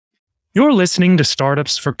You're listening to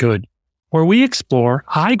Startups for Good, where we explore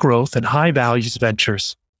high growth and high values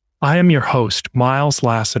ventures. I am your host, Miles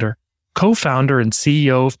Lassiter, co-founder and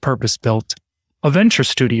CEO of Purpose Built, a venture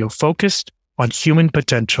studio focused on human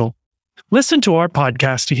potential. Listen to our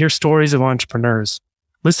podcast to hear stories of entrepreneurs.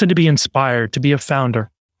 Listen to be inspired to be a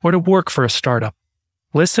founder or to work for a startup.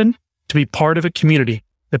 Listen to be part of a community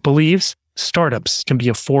that believes startups can be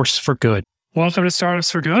a force for good. Welcome to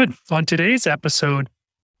Startups for Good. On today's episode,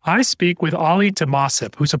 I speak with Ali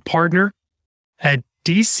Tamasip, who's a partner at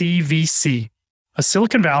DCVC, a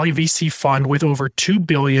Silicon Valley VC fund with over $2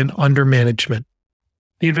 billion under management.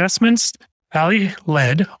 The investments Ali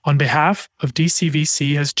led on behalf of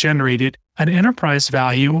DCVC has generated an enterprise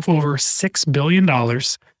value of over $6 billion,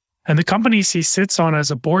 and the companies he sits on as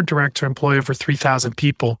a board director employ over 3,000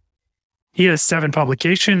 people. He has 7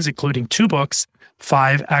 publications, including 2 books,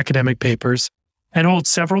 5 academic papers, and holds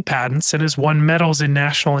several patents and has won medals in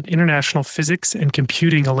national and international physics and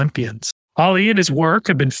computing Olympiads. Ali and his work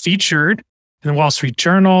have been featured in the Wall Street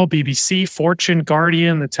Journal, BBC, Fortune,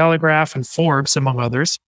 Guardian, The Telegraph, and Forbes, among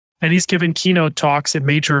others, and he's given keynote talks at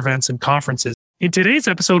major events and conferences. In today's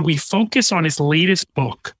episode, we focus on his latest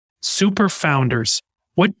book, Super Founders: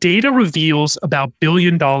 What Data Reveals About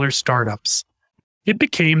Billion-Dollar Startups. It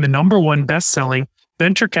became the #1 best-selling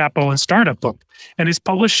venture capital and startup book and is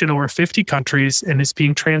published in over 50 countries and is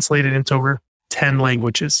being translated into over 10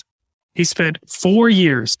 languages. He spent 4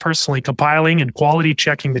 years personally compiling and quality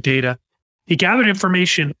checking the data. He gathered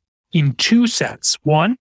information in 2 sets.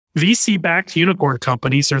 1, VC-backed unicorn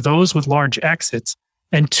companies or those with large exits,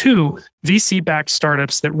 and 2, VC-backed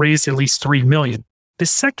startups that raised at least $3 million. The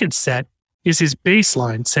second set is his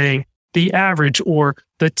baseline, saying the average or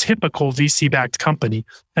the typical VC-backed company.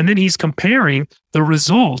 And then he's comparing the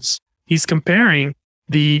results. He's comparing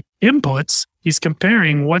the inputs. He's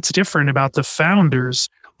comparing what's different about the founders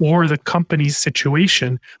or the company's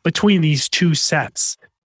situation between these 2 sets,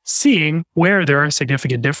 seeing where there are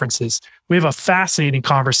significant differences. We have a fascinating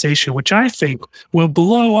conversation, which I think will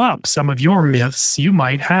blow up some of your myths you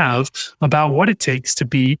might have about what it takes to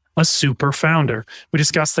be a super founder. We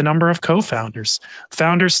discuss the number of co-founders,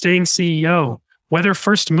 founders staying CEO, whether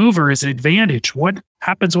first mover is an advantage, what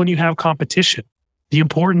happens when you have competition, the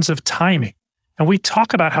importance of timing. And we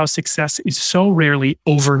talk about how success is so rarely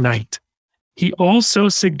overnight. He also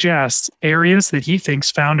suggests areas that he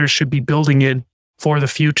thinks founders should be building in for the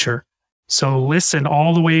future. So listen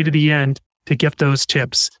all the way to the end to get those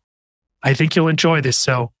tips. I think you'll enjoy this,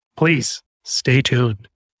 so please stay tuned.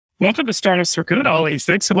 Welcome to Startups for Good, Ali.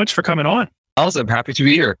 Thanks so much for coming on. I'm happy to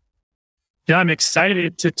be here. Yeah, I'm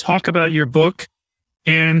excited to talk about your book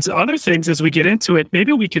and other things as we get into it.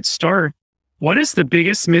 Maybe we could start. What is the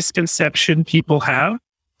biggest misconception people have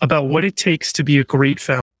about what it takes to be a great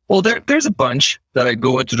founder? Well, there's a bunch that I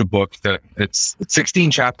go into the book. That it's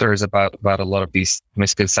 16 chapters about a lot of these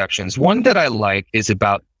misconceptions. One that I like is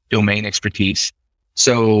about domain expertise.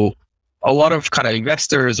 So a lot of kind of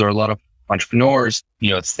investors or a lot of entrepreneurs,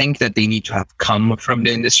 think that they need to have come from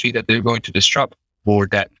the industry that they're going to disrupt or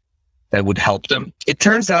that would help them. It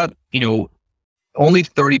turns out, only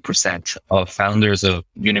 30% of founders of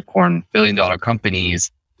unicorn billion-dollar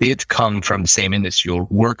companies did come from the same industry or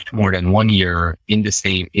worked more than 1 year in the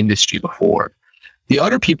same industry before. The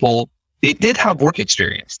other people, they did have work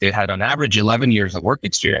experience. They had on average 11 years of work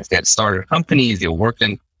experience. They had started companies, they worked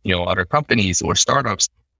in, other companies or startups.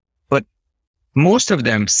 But most of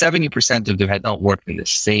them, 70% of them had not worked in the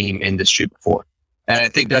same industry before. And I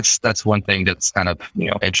think that's one thing that's kind of,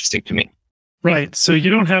 interesting to me. Right. So you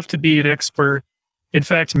don't have to be an expert. In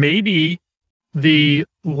fact, maybe the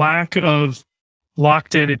lack of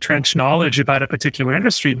locked in entrenched knowledge about a particular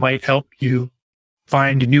industry might help you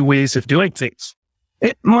find new ways of doing things.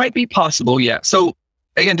 It might be possible, yeah. So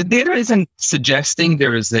again, the data isn't suggesting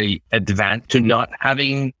there is a advantage to not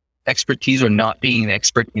having expertise or not being an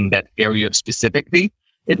expert in that area specifically.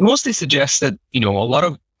 It mostly suggests that, a lot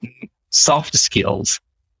of soft skills,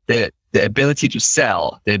 the ability to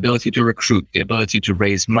sell, the ability to recruit, the ability to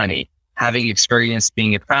raise money, having experience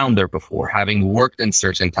being a founder before, having worked in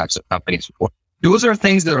certain types of companies before. Those are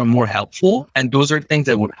things that are more helpful, and those are things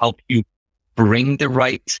that would help you bring the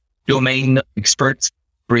right domain experts,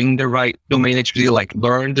 bring the right domain expertise, like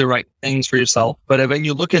learn the right things for yourself. But when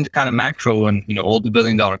you look into kind of macro and, all the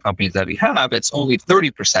billion-dollar companies that we have, it's only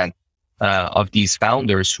 30% of these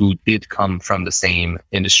founders who did come from the same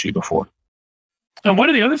industry before. And one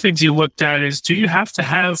of the other things you looked at is, do you have to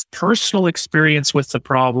have personal experience with the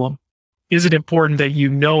problem? Is it important that you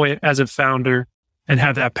know it as a founder and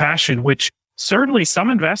have that passion, which certainly some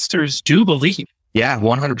investors do believe? Yeah,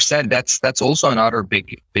 100%. That's also another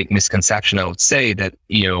big misconception. I would say that,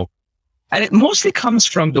 And it mostly comes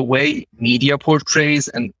from the way media portrays.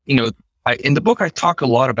 And, in the book, I talk a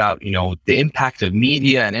lot about, the impact of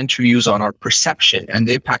media and interviews on our perception and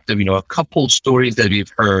the impact of, a couple stories that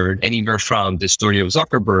we've heard anywhere from the story of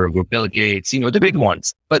Zuckerberg or Bill Gates, the big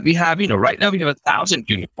ones. But we have, right now we have 1,000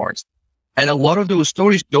 unicorns. And a lot of those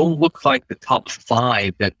stories don't look like the top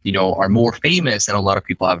 5 that, are more famous and a lot of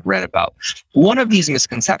people have read about. One of these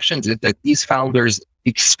misconceptions is that these founders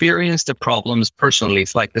experience the problems personally.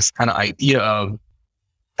 It's like this kind of idea of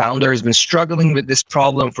founder has been struggling with this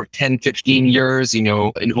problem for 10, 15 years. In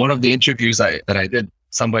one of the interviews that I did,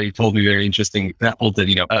 somebody told me very interesting example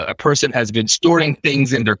that, a person has been storing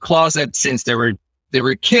things in their closet since they were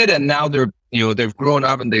a kid, and now they've grown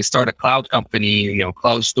up and they start a cloud company,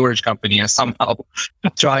 cloud storage company, and somehow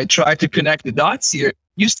try to connect the dots here.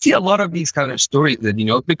 You see a lot of these kind of stories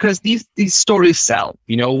that, because these stories sell,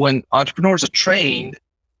 when entrepreneurs are trained,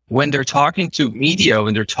 when they're talking to media,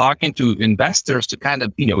 when they're talking to investors to kind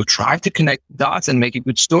of, try to connect dots and make a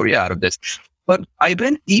good story out of this. But I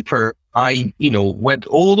went deeper. I, went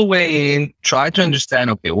all the way in, tried to understand,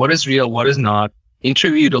 okay, what is real, what is not,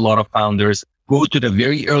 interviewed a lot of founders, go to the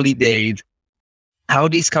very early days, how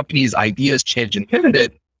these companies' ideas changed and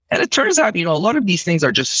pivoted. And it turns out, a lot of these things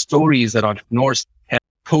are just stories that entrepreneurs have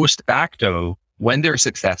post facto when they're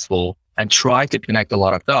successful and try to connect a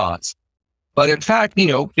lot of dots. But in fact,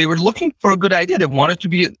 they were looking for a good idea. They wanted to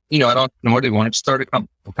be, an entrepreneur. They wanted to start a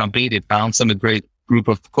company. They found some great group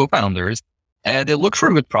of co-founders and they looked for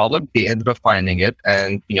a good problem. They ended up finding it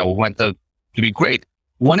and, went to be great.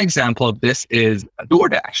 One example of this is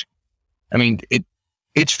DoorDash. I mean,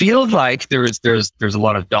 it feels like there's a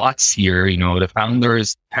lot of dots here. The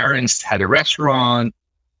founders' parents had a restaurant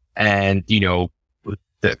and, the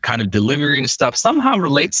kind of delivery and stuff somehow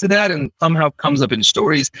relates to that and somehow comes up in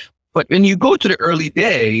stories. But when you go to the early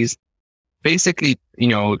days, basically,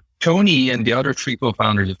 Tony and the other 3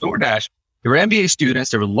 co-founders of DoorDash, they were MBA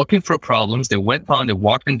students. They were looking for problems. They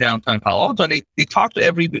walked in downtown Palo Alto, and they talked to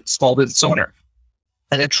every small business owner.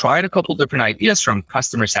 And they tried a couple different ideas from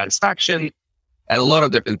customer satisfaction and a lot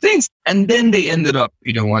of different things. And then they ended up,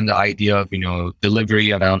 on the idea of,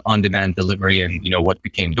 delivery and on-demand delivery and, what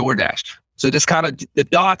became DoorDash. So this kind of, the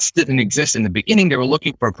dots didn't exist in the beginning. They were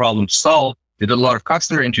looking for a problem to solve. They did a lot of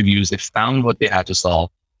customer interviews. They found what they had to solve.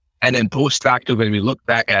 And then post facto, when we look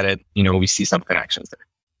back at it, we see some connections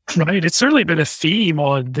there. Right. It's certainly been a theme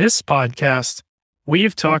on this podcast.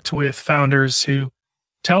 We've talked with founders who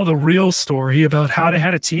tell the real story about how they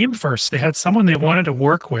had a team first. They had someone they wanted to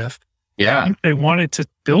work with. Yeah. They wanted to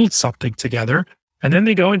build something together. And then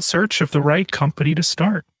they go in search of the right company to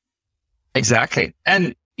start. Exactly.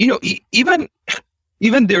 And, even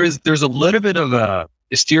there's a little bit of a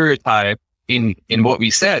stereotype in what we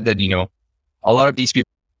said that, a lot of these people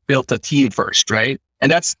built a team first, right?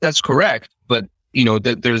 And that's correct. But,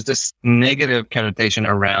 there's this negative connotation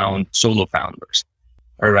around solo founders,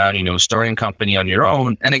 around, starting a company on your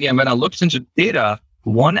own. And again, when I looked into data,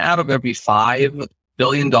 1 out of every $5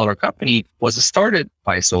 billion company was started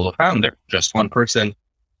by a solo founder, just one person.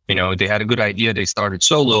 They had a good idea. They started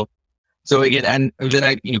solo. So again, and then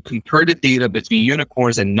I, compared the data between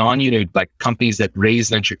unicorns and like companies that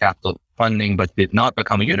raised venture capital funding, but did not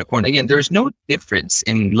become a unicorn. Again, there's no difference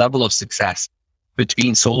in level of success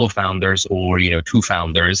between solo founders or, 2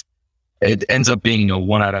 founders. It ends up being,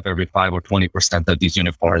 1 out of every 5 or 20% of these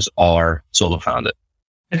unicorns are solo founded.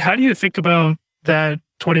 And how do you think about that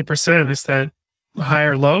 20%? Is that high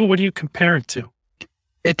or low? What do you compare it to?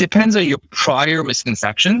 It depends on your prior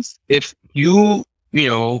misconceptions. If you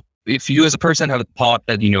as a person have thought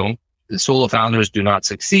that, the solo founders do not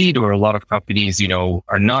succeed, or a lot of companies,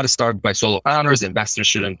 are not started by solo founders, investors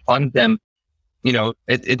shouldn't fund them,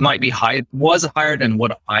 it might be high. It was higher than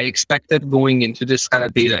what I expected going into this kind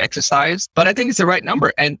of data exercise, but I think it's the right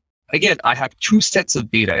number. And again, I have 2 sets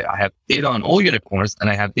of data. I have data on all unicorns and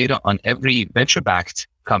I have data on every venture-backed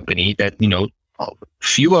company that,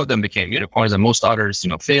 few of them became unicorns and most others,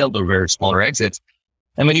 failed or were smaller exits.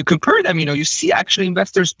 And when you compare them, you see actually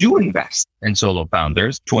investors do invest in solo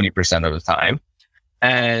founders 20% of the time.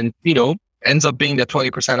 And, ends up being that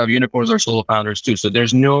 20% of unicorns are solo founders too. So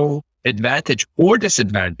there's no advantage or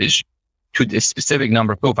disadvantage to this specific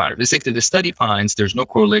number of co-founders. Basically, the study finds there's no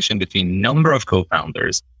correlation between number of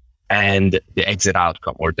co-founders and the exit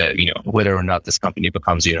outcome or the, whether or not this company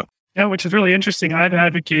becomes, Yeah, which is really interesting. I've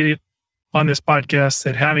advocated on this podcast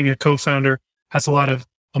that having a co-founder has a lot of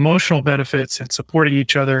emotional benefits and supporting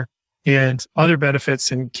each other and other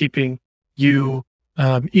benefits in keeping you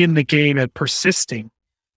in the game and persisting.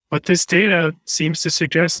 But this data seems to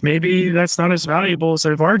suggest maybe that's not as valuable as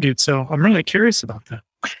I've argued. So I'm really curious about that.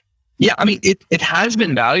 Yeah, I mean, it has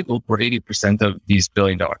been valuable for 80% of these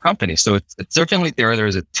billion-dollar companies. So it's certainly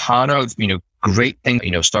there's a ton of, great things,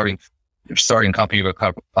 starting a company with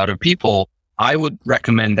a lot of people. I would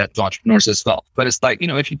recommend that to entrepreneurs as well. But it's like,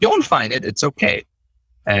 if you don't find it, it's okay.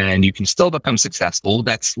 And you can still become successful.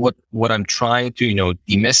 That's what I'm trying to,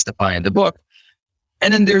 demystify in the book.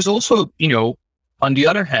 And then there's also, on the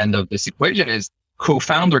other hand of this equation is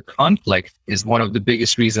co-founder conflict is one of the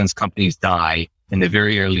biggest reasons companies die in the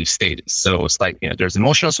very early stages. So it's like, there's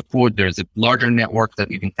emotional support, there's a larger network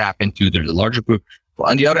that you can tap into, there's a larger group. But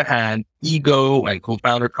on the other hand, ego and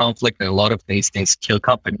co-founder conflict and a lot of these things kill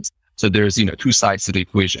companies. So there's, two sides to the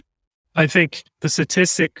equation. I think the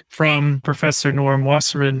statistic from Professor Norm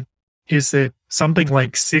Wasserman is that something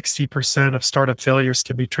like 60% of startup failures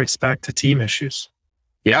can be traced back to team issues.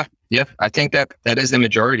 Yeah. I think that is the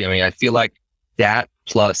majority. I mean, I feel like that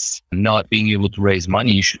plus not being able to raise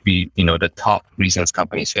money should be, the top reasons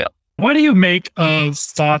companies fail. What do you make of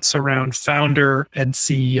thoughts around founder and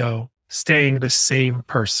CEO staying the same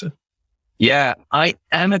person? Yeah, I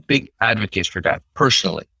am a big advocate for that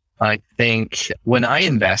personally. I think when I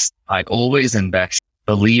invest, I always invest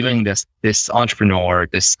believing this entrepreneur,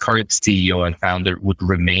 this current CEO and founder would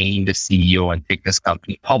remain the CEO and take this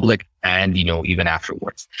company public and, even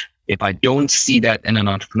afterwards. If I don't see that in an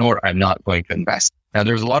entrepreneur, I'm not going to invest. Now,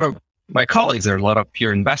 there's a lot of my colleagues, there are a lot of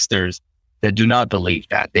peer investors that do not believe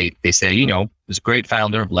that. They say, this great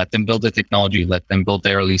founder, let them build the technology, let them build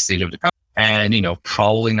the early stage of the company. And,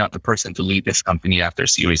 probably not the person to lead this company after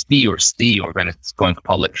Series B or C or when it's going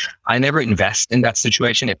public. I never invest in that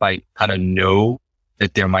situation if I kind of know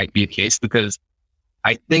that there might be a case, because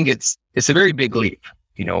I think it's a very big leap,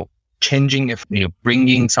 changing,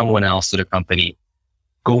 bringing someone else to the company,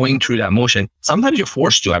 going through that motion. Sometimes you're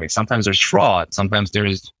forced to. I mean, sometimes there's fraud. Sometimes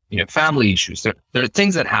there's, family issues. There are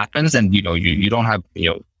things that happens and, you don't have,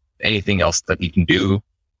 anything else that you can do.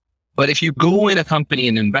 But if you go in a company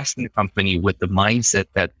and invest in a company with the mindset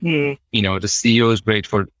that, the CEO is great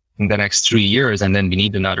for the next 3 years and then we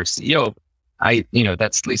need another CEO,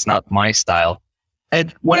 that's at least not my style.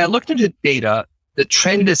 And when I looked into the data, the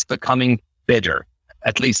trend is becoming better,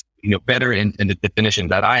 at least, better in the definition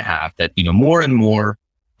that I have, that, more and more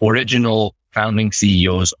original founding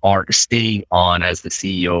CEOs are staying on as the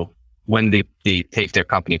CEO when they take their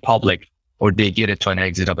company public or they get it to an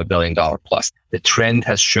exit of $1 billion plus. The trend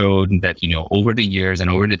has shown that, over the years and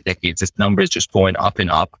over the decades, this number is just going up and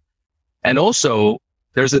up. And also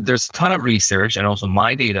there's a ton of research, and also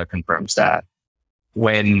my data confirms that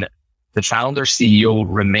when the founder CEO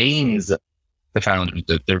remains the founder,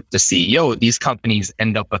 the CEO, these companies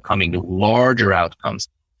end up becoming larger outcomes.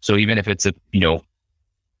 So even if it's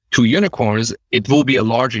 2 unicorns, it will be a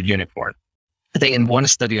larger unicorn. I think in one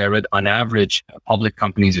study I read, on average, public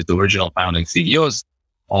companies with the original founding CEOs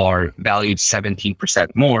are valued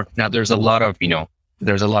 17% more. Now there's a lot of,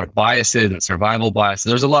 there's a lot of biases and survival bias.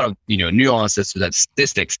 There's a lot of, nuances to that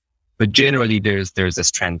statistics, but generally there's this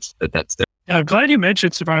trend that's there. I'm glad you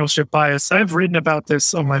mentioned survivorship bias. I've written about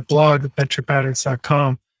this on my blog,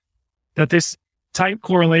 venturepatterns.com, that this tight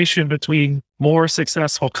correlation between more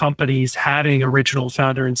successful companies having original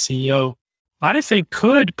founder and CEO, I think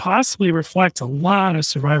could possibly reflect a lot of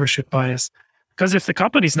survivorship bias. Because if the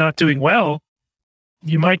company's not doing well,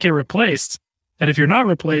 you might get replaced. And if you're not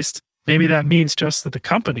replaced, maybe that means just that the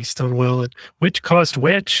company's done well, and which caused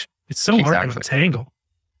which. It's so hard to untangle.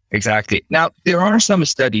 Exactly. Now, there are some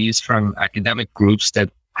studies from academic groups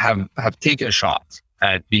that have taken a shot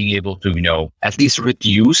at being able to, at least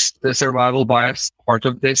reduce the survival bias part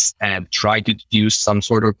of this and try to deduce some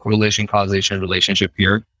sort of correlation causation relationship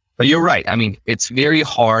here. But you're right. I mean, it's very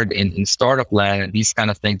hard in startup land and these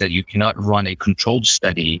kind of things that you cannot run a controlled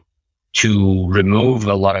study to remove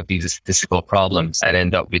a lot of these statistical problems and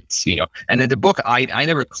end up with, and in the book, I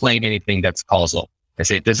never claim anything that's causal. I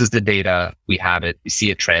say, this is the data, we have it, we see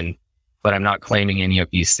a trend, but I'm not claiming any of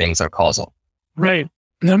these things are causal. Right.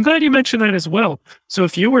 And I'm glad you mentioned that as well. So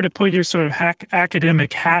if you were to put your sort of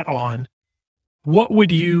academic hat on, what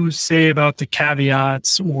would you say about the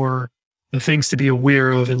caveats or the things to be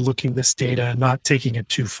aware of in looking at this data and not taking it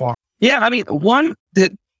too far? Yeah, I mean,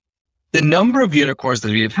 the number of unicorns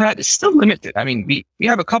that we've had is still limited. I mean, we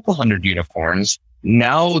have a couple hundred unicorns.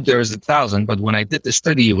 Now there's 1,000, but when I did the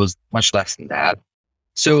study, it was much less than that.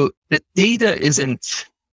 So the data isn't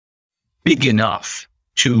big enough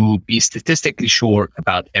to be statistically sure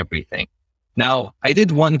about everything. Now, I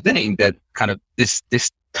did one thing that kind of this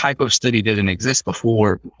type of study didn't exist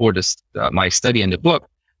before this my study in the book,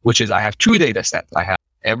 which is I have 2 data sets. I have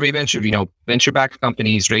every venture-backed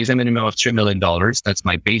companies raise a minimum of $3 million. That's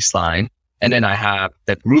my baseline. And then I have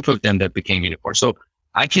that group of them that became unicorns. So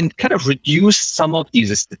I can kind of reduce some of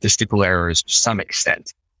these statistical errors to some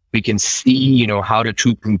extent. We can see, how the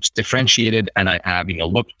two groups differentiated, and I have,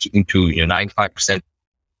 looked into, 95%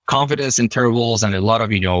 confidence intervals and a lot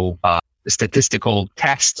of, statistical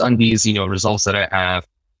tests on these, results that I have,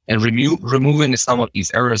 and removing some of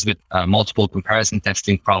these errors with multiple comparison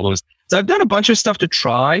testing problems. So I've done a bunch of stuff to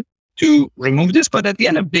try to remove this, but at the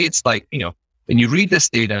end of the day, it's like, when you read this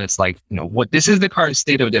data, it's like, this is the current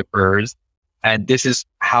state of the errors, and this is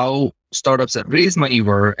how startups that raise money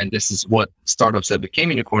were, and this is what startups that became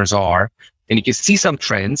unicorns are. And you can see some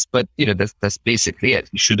trends, but that's basically it.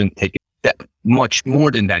 You shouldn't take it that much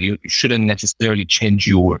more than that. You shouldn't necessarily change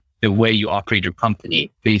the way you operate your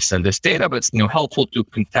company based on this data, but it's helpful to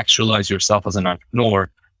contextualize yourself as an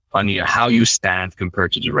entrepreneur on how you stand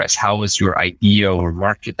compared to the rest. How is your idea or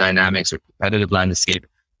market dynamics or competitive landscape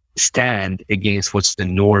stand against what's the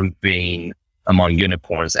norm being among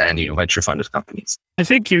unicorns and venture funded companies? I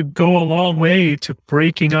think you go a long way to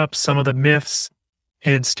breaking up some of the myths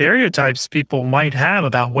and stereotypes people might have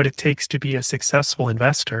about what it takes to be a successful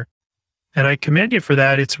investor. And I commend you for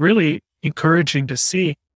that. It's really encouraging to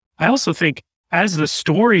see. I also think as the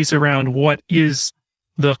stories around what is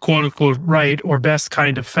the quote unquote right or best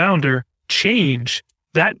kind of founder change,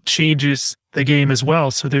 that changes the game as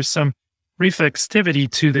well. So there's some reflexivity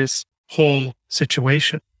to this whole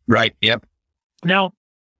situation. Right. Yep. Now,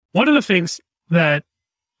 one of the things that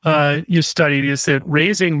you studied is that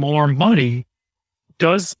raising more money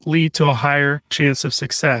does lead to a higher chance of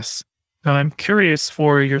success. Now, I'm curious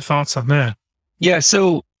for your thoughts on that. Yeah.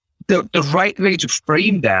 So the right way to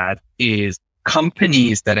frame that is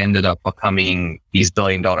companies that ended up becoming these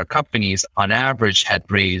billion-dollar companies on average had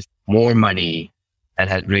raised more money and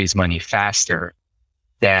had raised money faster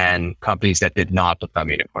than companies that did not become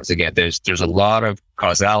unicorns. Again, there's a lot of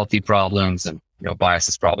causality problems and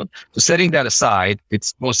biases problems. So setting that aside,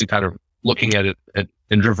 it's mostly kind of looking at it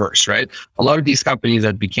in reverse, right? A lot of these companies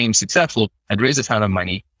that became successful had raised a ton of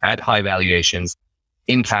money, had high valuations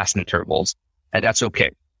in fast intervals, and that's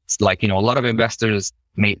okay. It's like, a lot of investors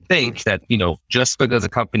may think that, just because a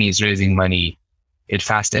company is raising money in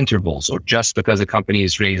fast intervals, or just because a company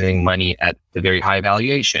is raising money at a very high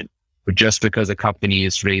valuation, or just because a company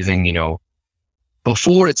is raising,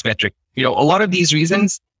 before its metric, a lot of these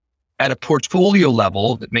reasons at a portfolio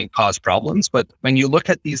level that may cause problems. But when you look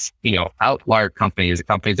at these, outlier companies, the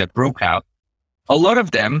companies that broke out, a lot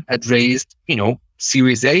of them had raised,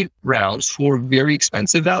 Series A rounds for very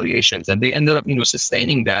expensive valuations. And they ended up,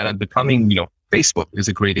 sustaining that and becoming, Facebook is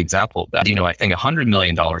a great example of that. I think $100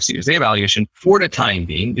 million Series A valuation for the time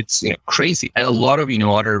being, it's, crazy. And a lot of,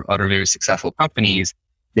 other very successful companies,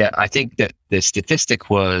 that I think that the statistic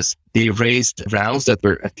was they raised rounds that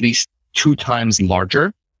were at least 2 times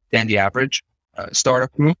larger than the average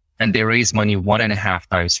startup group, and they raise money 1.5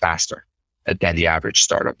 times faster than the average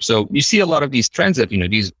startup. So you see a lot of these trends that,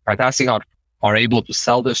 these fantastic are able to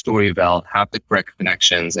sell their story well, have the correct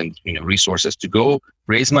connections and, resources to go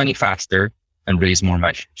raise money faster and raise more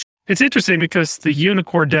money. It's interesting because the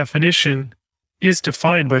unicorn definition is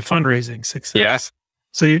defined by fundraising success. Yes.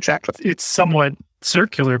 So exactly. It's somewhat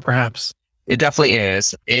circular, perhaps. It definitely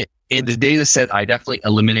is. In the data set, I definitely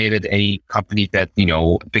eliminated any company that,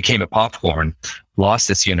 became a popcorn,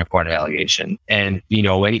 lost its unicorn valuation. And,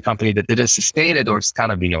 any company that didn't sustain it, or it's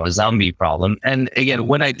kind of, a zombie problem. And again,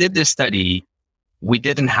 when I did this study, we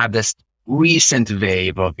didn't have this recent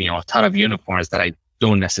wave of, a ton of unicorns that I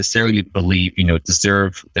don't necessarily believe,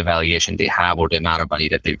 deserve the valuation they have or the amount of money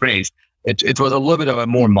that they've raised. It was a little bit of a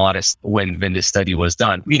more modest when this study was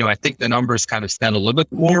done. I think the numbers kind of stand a little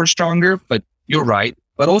bit more stronger, but you're right.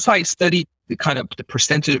 But also I studied the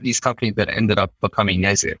percentage of these companies that ended up becoming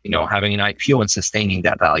negative, having an IPO and sustaining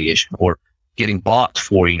that valuation, or getting bought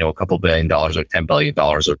for, a couple $1 billion or $10 billion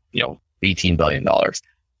or, $18 billion.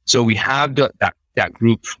 So we have that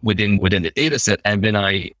group within the data set. And then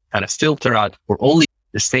I kind of filter out for only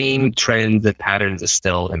the same trends and patterns that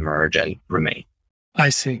still emerge and remain. I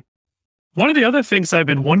see. One of the other things I've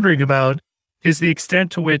been wondering about is the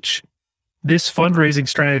extent to which this fundraising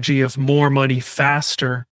strategy of more money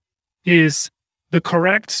faster is the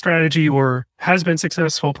correct strategy, or has been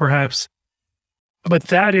successful perhaps, but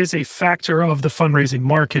that is a factor of the fundraising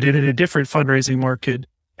market, and in a different fundraising market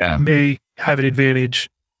may have an advantage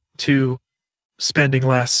to spending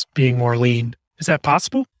less, being more lean. Is that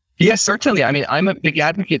possible? Yes, certainly. I mean, I'm a big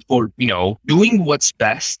advocate for, doing what's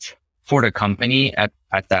best for the company at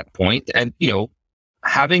that point. And,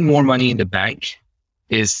 having more money in the bank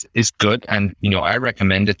is good. And, I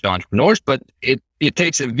recommend it to entrepreneurs, but it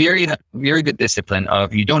takes a very, very good discipline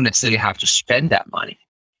of, you don't necessarily have to spend that money.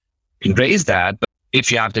 You can raise that, but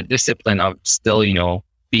if you have the discipline of still,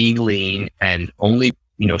 being lean and only,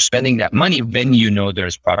 spending that money when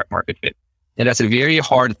there's product market fit. And that's a very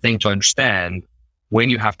hard thing to understand. When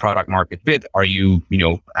you have product market fit, are you,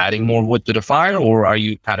 adding more wood to the fire, or are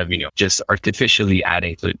you kind of, just artificially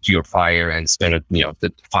adding to your fire and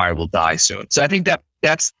the fire will die soon. So I think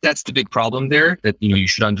that's the big problem there, that, you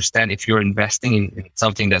should understand if you're investing in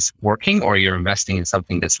something that's working, or you're investing in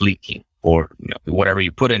something that's leaking, or, whatever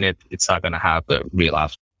you put in it, it's not going to have the real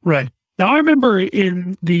outcome. Right. Now, I remember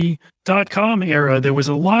in the .com era, there was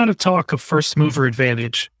a lot of talk of first mover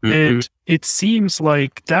advantage. Mm-hmm. And it seems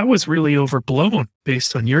like that was really overblown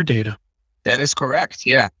based on your data. That is correct.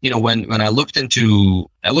 Yeah. When I looked at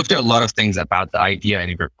a lot of things about the idea,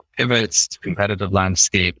 and pivots to competitive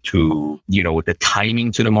landscape to, the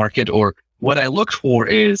timing to the market, or what I looked for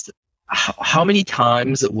is how many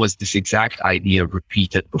times was this exact idea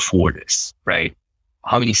repeated before this, right?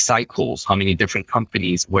 How many cycles, how many different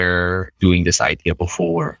companies were doing this idea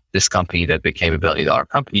before this company that became $1 billion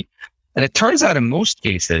company. And it turns out in most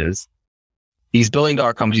cases, these $1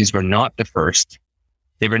 billion companies were not the first.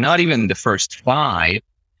 They were not even the first 5.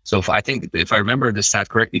 So if I remember the stat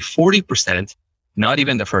correctly, 40%, not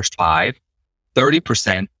even the first 5,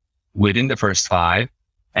 30% within the first 5,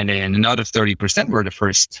 and then another 30% were the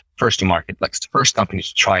first to market, like the first companies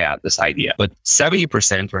to try out this idea. But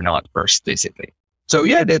 70% were not first, basically. So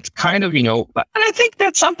yeah, that's kind of, and I think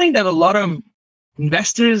that's something that a lot of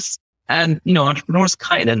investors and, entrepreneurs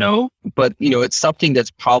kind of know, but, it's something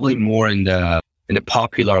that's probably more in the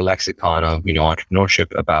popular lexicon of,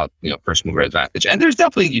 entrepreneurship about, first mover advantage. And there's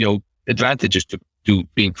definitely, advantages to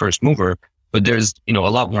being first mover, but there's, a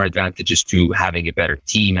lot more advantages to having a better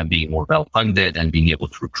team and being more well-funded and being able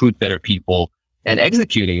to recruit better people and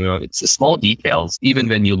executing, it's the small details. Even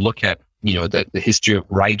when you look at, the history of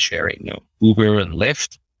ride sharing, Uber and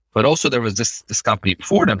Lyft, but also there was this company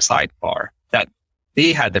before them, Sidecar, that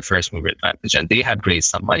they had the first mover advantage and they had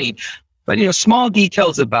raised some money, but, small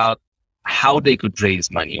details about how they could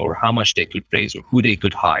raise money or how much they could raise or who they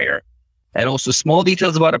could hire. And also small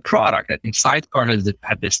details about a product. I think Sidecar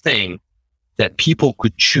had this thing that people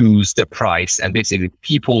could choose the price, and basically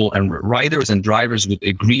people and riders and drivers would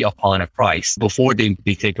agree upon a price before they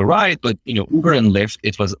take a ride. But, Uber and Lyft,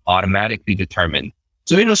 it was automatically determined.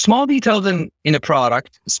 So, small details in a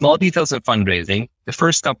product, small details in fundraising. The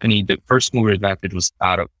first company, the first mover advantage was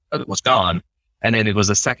gone. And then it was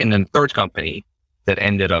a second and third company that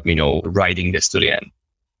ended up, riding this to the end.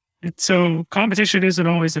 So competition isn't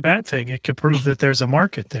always a bad thing. It could prove that there's a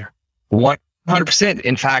market there. 100%.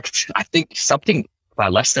 In fact, I think something by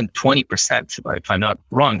less than 20%, if I'm not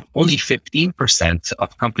wrong, only 15%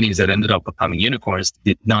 of companies that ended up becoming unicorns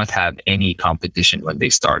did not have any competition when they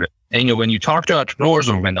started. And, when you talk to entrepreneurs,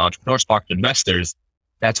 or when the entrepreneurs talk to investors,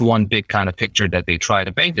 that's one big kind of picture that they try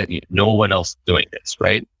to paint, that no one else is doing this,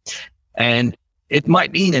 right? And it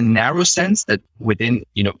might be in a narrow sense that within,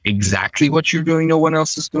 exactly what you're doing, no one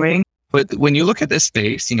else is doing. But when you look at this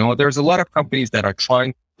space, there's a lot of companies that are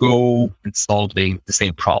trying to go and solve the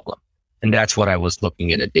same problem. And that's what I was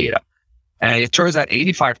looking at the data. And it turns out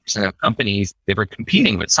 85% of companies, they were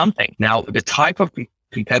competing with something. Now, the type of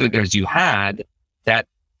competitors you had that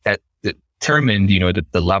determined,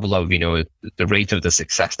 the level of, the rate of the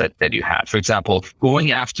success that you had. For example,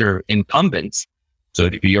 going after incumbents. So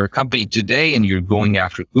if you're a company today and you're going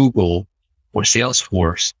after Google or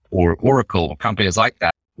Salesforce or Oracle or companies like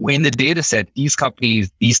that, when the data said these companies,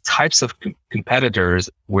 these types of competitors,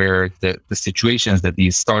 where the situations that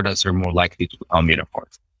these startups are more likely to become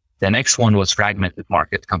unicorns. The next one was fragmented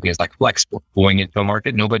market, companies like Flexbook going into a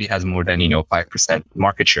market. Nobody has more than, 5%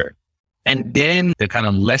 market share. And then the kind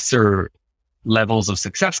of lesser levels of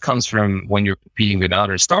success comes from when you're competing with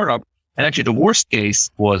another startup. And actually the worst case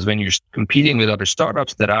was when you're competing with other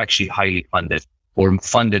startups that are actually highly funded or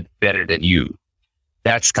funded better than you.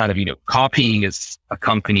 That's kind of, copying is a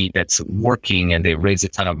company that's working and they raise a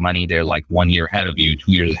ton of money. They're like 1 year ahead of you,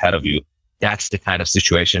 2 years ahead of you. That's the kind of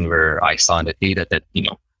situation where I saw in the data that,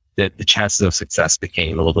 that the chances of success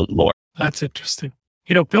became a little bit lower. That's interesting.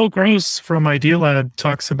 Bill Gross from Idealab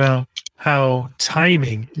talks about how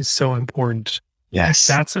timing is so important. Yes.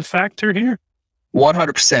 That's a factor here.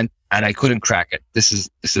 100%. And I couldn't crack it. This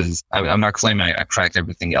is, I'm not claiming I cracked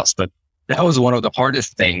everything else, but that was one of the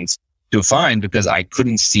hardest things to find because I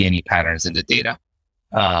couldn't see any patterns in the data.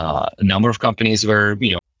 A number of companies were,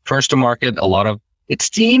 first to market. It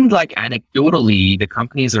seemed like anecdotally, the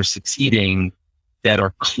companies are succeeding that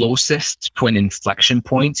are closest to an inflection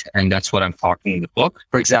point. And that's what I'm talking in the book.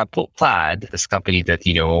 For example, Plaid, this company that,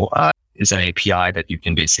 is an API that you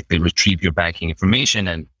can basically retrieve your banking information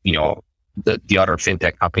and, the other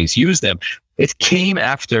fintech companies use them. It came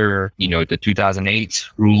after, the 2008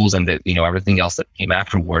 rules and everything else that came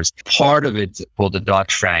afterwards. Part of it called the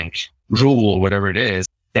Dodd-Frank rule, whatever it is,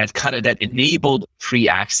 that enabled free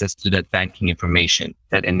access to that banking information,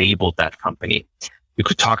 that enabled that company. You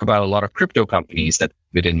could talk about a lot of crypto companies that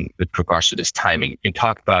with regards to this timing. You can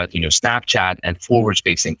talk about, Snapchat and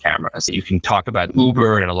forward-facing cameras. You can talk about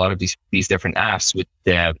Uber and a lot of these different apps with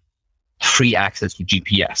the free access to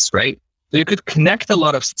GPS, right? So you could connect a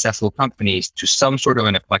lot of successful companies to some sort of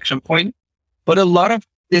an inflection point, but a lot of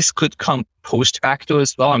this could come post facto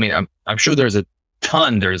as well. I mean, I'm sure there's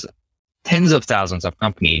tens of thousands of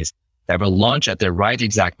companies that will launch at the right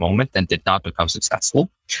exact moment and did not become successful.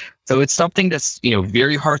 So it's something that's,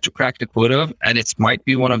 very hard to crack the code of, and it might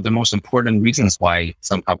be one of the most important reasons why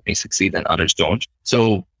some companies succeed and others don't.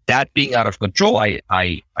 So that being out of control,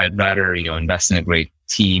 I'd rather, invest in a great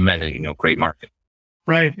team and a great market.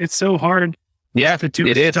 Right. It's so hard to do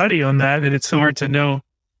a study on that, and it's so hard to know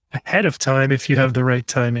ahead of time if you have the right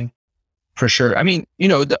timing. For sure. I mean,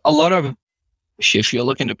 a lot of, if you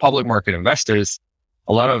look into public market investors,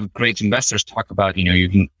 a lot of great investors talk about, you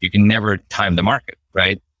can never time the market,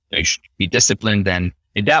 right? You should be disciplined. And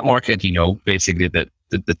in that market, basically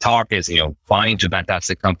the talk is, buying into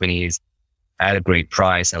fantastic companies at a great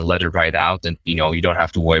price and let it ride out. And, you don't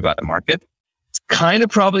have to worry about the market. It's kind of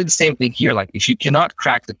probably the same thing here. Like if you cannot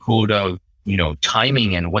crack the code of,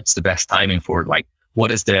 timing and what's the best timing for, like,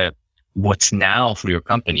 what's now for your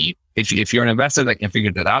company. If you're an investor that can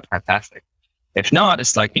figure that out, fantastic. If not,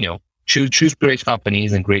 it's like, choose great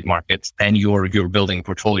companies and great markets, and you're building a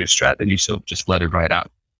portfolio strategy. So just let it ride out.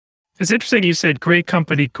 It's interesting. You said great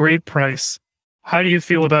company, great price. How do you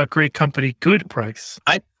feel about great company, good price?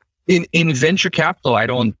 In venture capital, I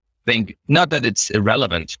don't think, not that it's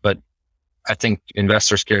irrelevant, but I think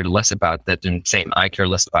investors care less about that than same. I care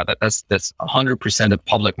less about that. That's 100% a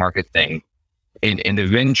public market thing. In the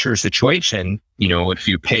venture situation, if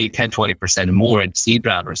you pay 10, 20% more in seed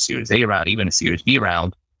round or Series A round, even a Series B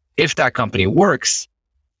round, if that company works,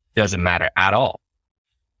 doesn't matter at all.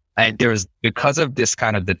 And because of this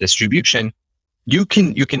kind of the distribution, you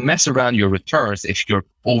can mess around your returns if you're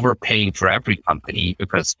overpaying for every company,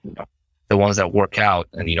 because the ones that work out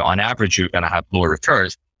and on average you're going to have lower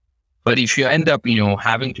returns. But if you end up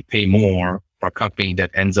having to pay more for a company that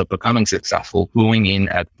ends up becoming successful, going in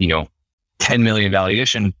at 10 million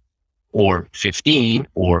valuation, or 15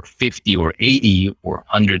 or 50 or 80 or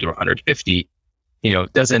 100 or 150,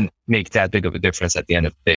 doesn't make that big of a difference at the end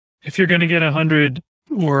of the day. If you're going to get 100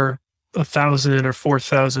 or 1,000 or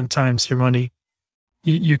 4,000 times your money,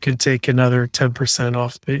 you can take another 10%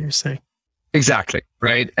 off, you're saying. Exactly.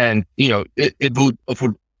 Right. And, it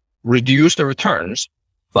would reduce the returns,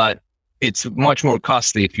 but it's much more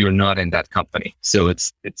costly if you're not in that company. So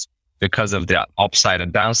it's because of the upside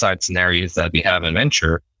and downside scenarios that we have in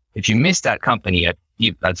venture. If you miss that company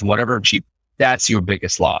that's whatever cheap, that's your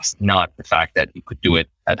biggest loss, not the fact that you could do it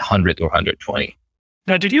at 100 or 120.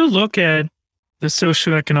 Now, did you look at the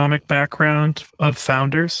socioeconomic background of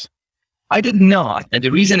founders? I did not. And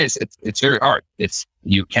the reason is it's very hard.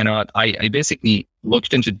 You cannot, I basically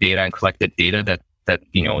looked into data and collected data that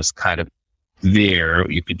is kind of there.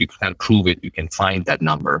 You can prove it. You can find that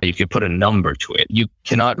number. You can put a number to it. You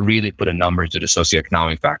cannot really put a number to the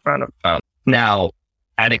socioeconomic background of founders. Now,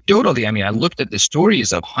 anecdotally, I looked at the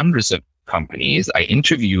stories of hundreds of companies. I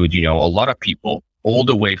interviewed, a lot of people, all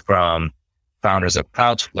the way from founders of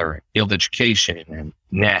Cloudflare, Guild Education, and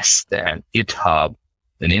Nest, and GitHub,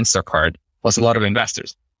 and Instacart, plus a lot of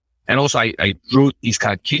investors. And also, I wrote these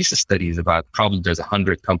kind of case studies about probably there's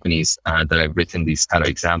 100 companies that I've written these kind of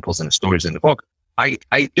examples and stories in the book. I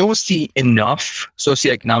don't see enough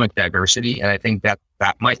socioeconomic diversity. And I think that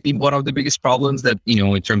might be one of the biggest problems that,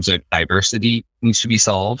 in terms of diversity needs to be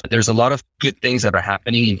solved. There's a lot of good things that are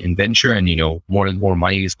happening in venture, and, more and more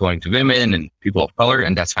money is going to women and people of color,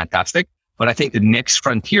 and that's fantastic. But I think the next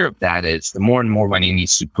frontier of that is the more and more money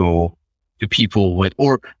needs to go to people with,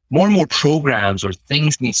 or more and more programs or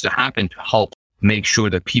things needs to happen to help make sure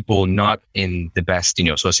that people not in the best,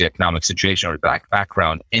 socioeconomic situation or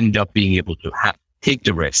background end up being able to take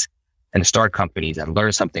the risk and start companies and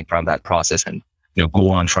learn something from that process and, go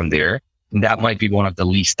on from there. And that might be one of the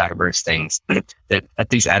least diverse things that,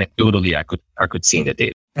 at least anecdotally, I could see in the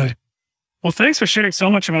data. Right. Well, thanks for sharing so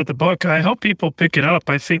much about the book. I hope people pick it up.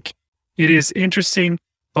 I think it is interesting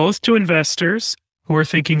both to investors who are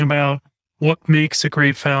thinking about what makes a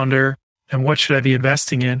great founder and what should I be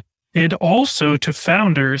investing in, and also to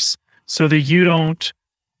founders so that you don't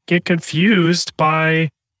get confused by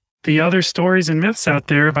the other stories and myths out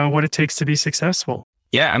there about what it takes to be successful.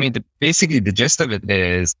 Yeah. Basically the gist of it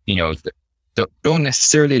is, don't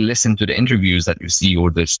necessarily listen to the interviews that you see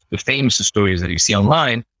or the famous stories that you see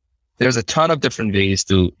online. There's a ton of different ways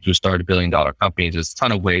to start a $1 billion company. There's a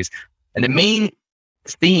ton of ways. And the main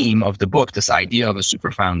theme of the book, this idea of a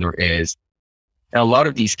super founder, is in a lot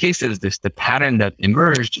of these cases, the pattern that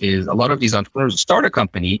emerged is a lot of these entrepreneurs start a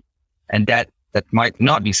company and that might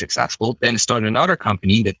not be successful, then start another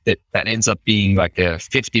company that ends up being like a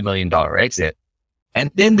 $50 million exit. And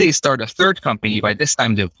then they start a third company. By this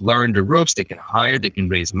time, they've learned the ropes, they can hire, they can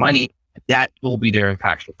raise money. That will be their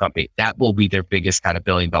impactful company. That will be their biggest kind of $1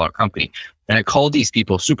 billion company. And I call these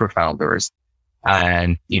people super founders.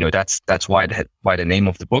 And, that's why the name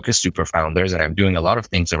of the book is Super Founders. And I'm doing a lot of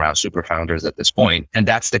things around super founders at this point. And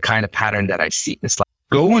that's the kind of pattern that I see. It's like,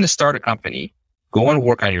 go and start a company, go and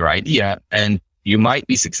work on your idea, and you might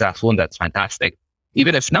be successful, and that's fantastic.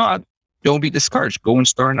 Even if not, don't be discouraged. Go and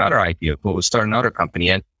start another idea, go and start another company.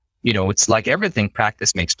 And, it's like everything,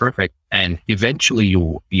 practice makes perfect. And eventually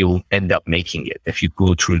you'll end up making it if you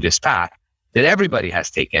go through this path that everybody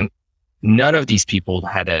has taken. None of these people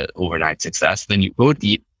had an overnight success. Then you go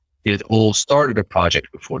deep. They all started a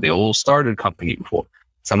project before. They all started a company before.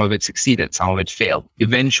 Some of it succeeded. Some of it failed.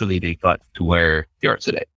 Eventually they got to where they are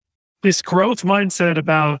today. This growth mindset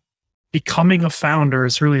about becoming a founder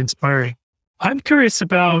is really inspiring. I'm curious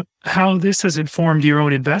about how this has informed your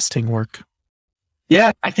own investing work.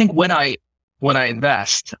 Yeah, I think when I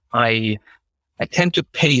invest, I tend to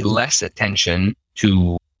pay less attention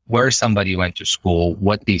to where somebody went to school,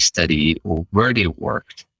 what they studied, or where they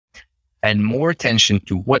worked, and more attention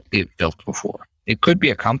to what they've built before. It could be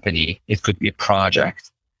a company, it could be a project.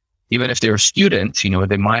 Even if they're students,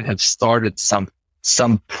 they might have started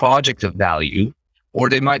some project of value, or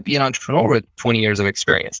they might be an entrepreneur with 20 years of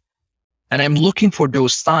experience. And I'm looking for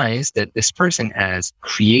those signs that this person has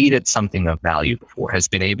created something of value before, has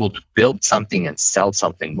been able to build something and sell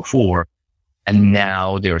something before. And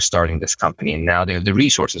now they're starting this company and now they have the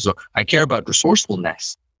resources. So I care about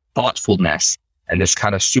resourcefulness, thoughtfulness, and this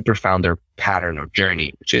kind of super founder pattern or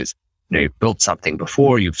journey, which is, you've built something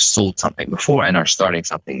before, you've sold something before, and are starting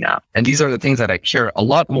something now. And these are the things that I care a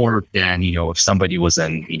lot more than, if somebody was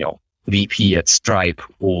an, VP at Stripe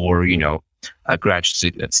or, a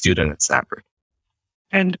graduate student at Stanford.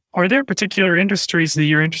 And are there particular industries that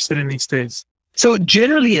you're interested in these days? So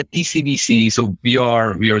generally at TCVC, so we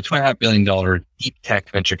are a $2.5 billion deep tech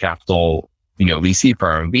venture capital, VC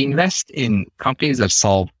firm. We invest in companies that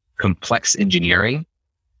solve complex engineering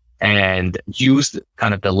and use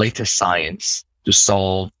kind of the latest science to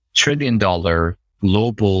solve trillion-dollar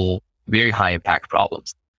global, very high impact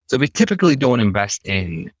problems. So we typically don't invest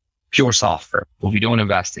in pure software, or we don't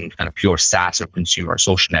invest in kind of pure SaaS or consumer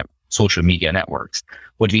social media networks.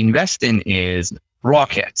 What we invest in is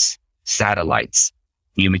rockets, satellites,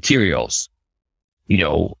 new materials,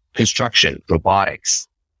 construction, robotics,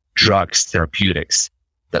 drugs, therapeutics,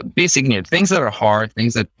 the basic things that are hard,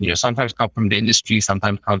 things that sometimes come from the industry,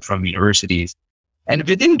 sometimes come from universities. And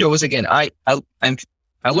within those, again, I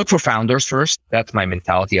look for founders first. That's my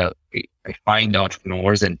mentality. I find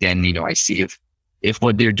entrepreneurs, and then I see if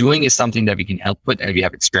what they're doing is something that we can help with and we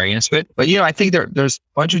have experience with. But I think there's a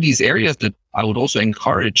bunch of these areas that I would also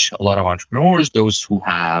encourage a lot of entrepreneurs, those who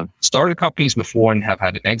have started companies before and have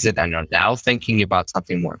had an exit and are now thinking about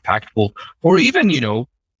something more impactful, or even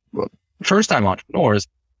first-time entrepreneurs.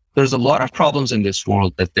 There's a lot of problems in this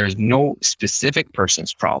world that there's no specific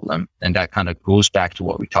person's problem. And that kind of goes back to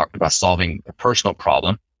what we talked about, solving a personal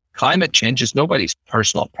problem. Climate change is nobody's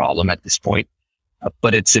personal problem at this point,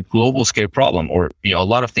 but it's a global scale problem, or, a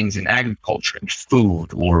lot of things in agriculture and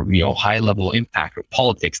food, or, high level impact or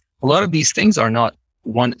politics. A lot of these things are not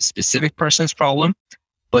one specific person's problem,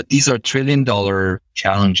 but these are $1 trillion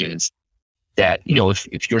challenges that,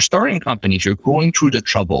 if you're starting a company, if you're going through the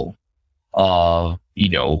trouble of,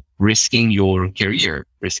 risking your career,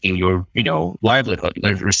 risking your, livelihood,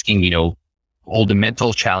 risking, all the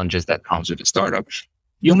mental challenges that comes with a startup,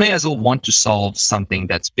 you may as well want to solve something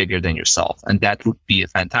that's bigger than yourself. And that would be a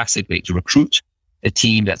fantastic way to recruit a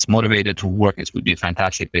team that's motivated to work. It would be a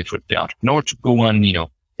fantastic way for the entrepreneur to go on,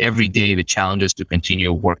 every day with challenges to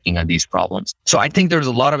continue working on these problems. So I think there's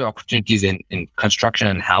a lot of opportunities in construction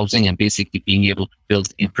and housing, and basically being able to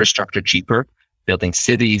build infrastructure cheaper, building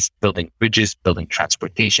cities, building bridges, building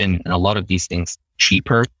transportation, and a lot of these things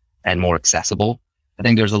cheaper and more accessible. I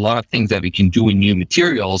think there's a lot of things that we can do in new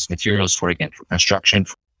materials for construction,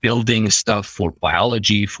 for building stuff, for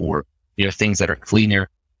biology, for, things that are cleaner.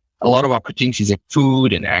 A lot of opportunities in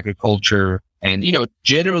food and agriculture, and,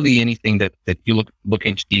 generally anything that you look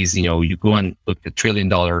into these, you go and look at $1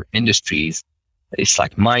 trillion industries. It's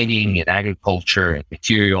like mining and agriculture and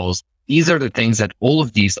materials. these are the things that all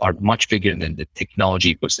of these are much bigger than the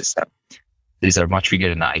technology ecosystem. These are much bigger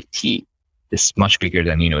than IT. It's much bigger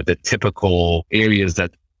than, the typical areas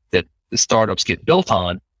that the startups get built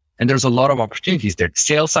on. And there's a lot of opportunities there.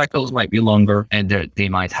 Sales cycles might be longer and they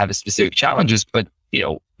might have specific challenges. But,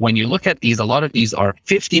 when you look at these, a lot of these are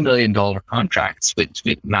 $50 million contracts with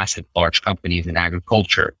massive, large companies in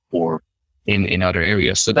agriculture or in other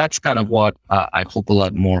areas. So that's kind of what I hope a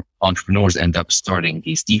lot more entrepreneurs end up starting,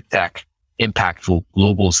 these deep tech, impactful,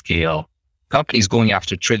 global scale companies going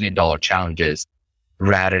after $1 trillion challenges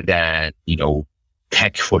rather than,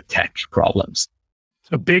 tech for tech problems.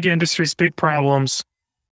 So big industries, big problems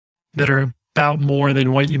that are about more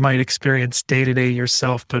than what you might experience day to day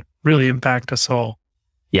yourself, but really impact us all.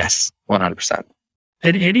 Yes, 100%.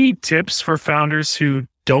 And any tips for founders who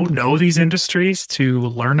don't know these industries to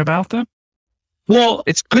learn about them? Well,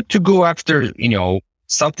 it's good to go after,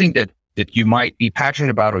 something that you might be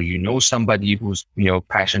passionate about, or somebody who's,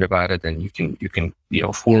 passionate about it, and you can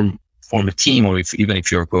form a team, or even if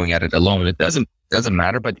you're going at it alone, it doesn't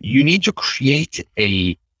matter, but you need to create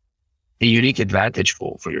a unique advantage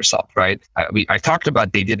for yourself, right? I talked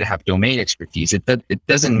about they didn't have domain expertise. It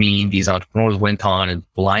doesn't mean these entrepreneurs went on and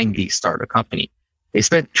blindly started a company. They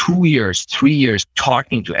spent 2 years, 3 years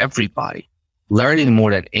talking to everybody, learning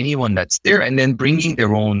more than anyone that's there, and then bringing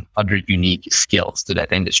their own other unique skills to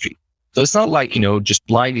that industry. So it's not like, just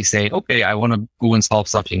blindly saying, okay, I want to go and solve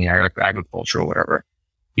something in agriculture or whatever.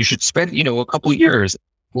 You should spend, a couple of years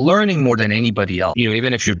learning more than anybody else,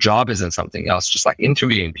 even if your job isn't something else, just like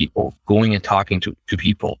interviewing people, going and talking to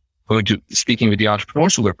people, speaking with the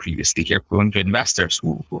entrepreneurs who were previously here, going to investors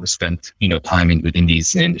who have spent, time within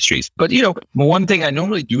these industries. But, one thing I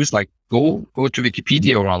normally do is like go to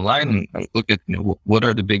Wikipedia or online and look at, what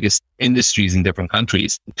are the biggest industries in different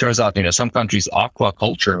countries. It turns out, some countries,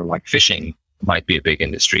 aquaculture, like fishing, might be a big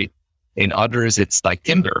industry. In others, it's like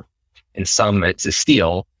timber. In some, it's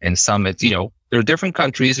steel. In some, it's, there are different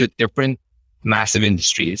countries with different massive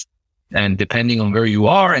industries. And depending on where you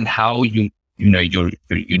are and how you're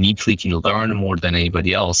uniquely can learn more than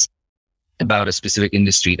anybody else about a specific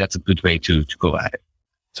industry, that's a good way to go at it.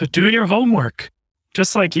 So do your homework,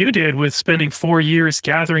 just like you did with spending 4 years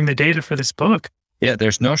gathering the data for this book. Yeah,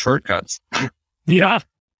 there's no shortcuts. Yeah.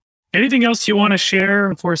 Anything else you want to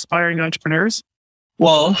share for aspiring entrepreneurs?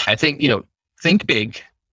 Well, I think, think big,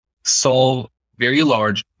 solve very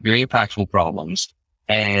large, very impactful problems,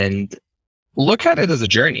 and look at it as a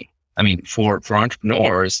journey. I mean, for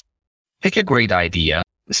entrepreneurs, pick a great idea,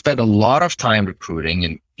 spend a lot of time recruiting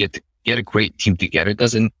and get a great team together. It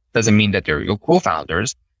doesn't mean that they're your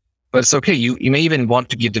co-founders, but it's okay. You may even want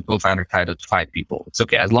to give the co-founder title to 5 people. It's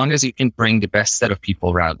okay. As long as you can bring the best set of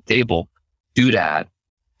people around the table, do that.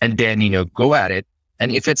 And then, go at it.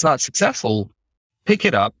 And if it's not successful, pick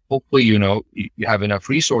it up. Hopefully, you have enough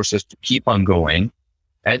resources to keep on going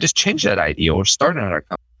and just change that idea or start another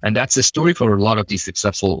company. And that's the story for a lot of these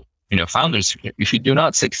successful, founders. If you do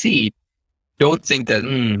not succeed, don't think that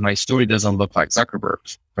my story doesn't look like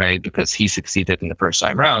Zuckerberg's, right? Because he succeeded in the first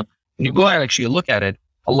time round. When you go and actually look at it,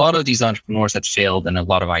 a lot of these entrepreneurs had failed and a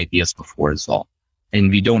lot of ideas before as well.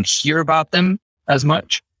 And we don't hear about them as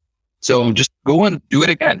much. So just go and do it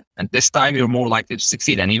again. And this time you're more likely to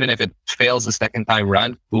succeed. And even if it fails the second time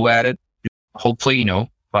round, go at it. Hopefully,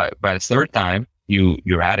 by the third time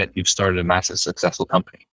you're at it, you've started a massive successful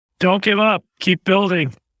company. Don't give up. Keep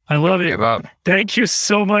building. I love it. Give up. Thank you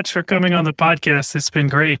so much for coming on the podcast. It's been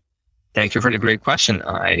great. Thank you for the great question.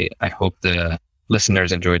 I hope the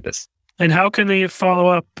listeners enjoyed this. And how can they follow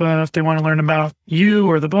up if they want to learn about you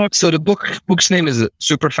or the book? So the book's name is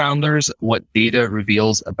Super Founders: What Data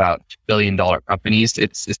Reveals About Billion-Dollar Companies.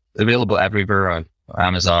 It's available everywhere on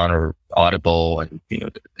Amazon or Audible and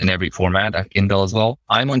in every format, Kindle as well.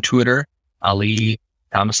 I'm on Twitter, Ali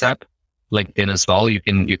Tamasep, LinkedIn as well. You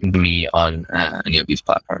can do me on any of these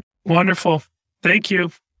platforms. Wonderful. Thank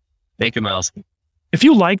you. Thank you, Miles. If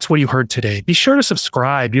you liked what you heard today, be sure to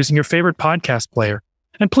subscribe using your favorite podcast player.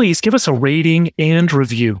 And please give us a rating and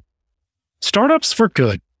review. Startups for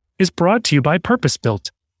Good is brought to you by Purpose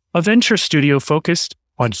Built, a venture studio focused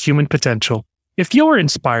on human potential. If you're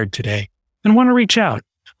inspired today and want to reach out,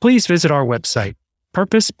 please visit our website,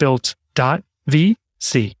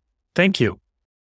 purposebuilt.vc. Thank you.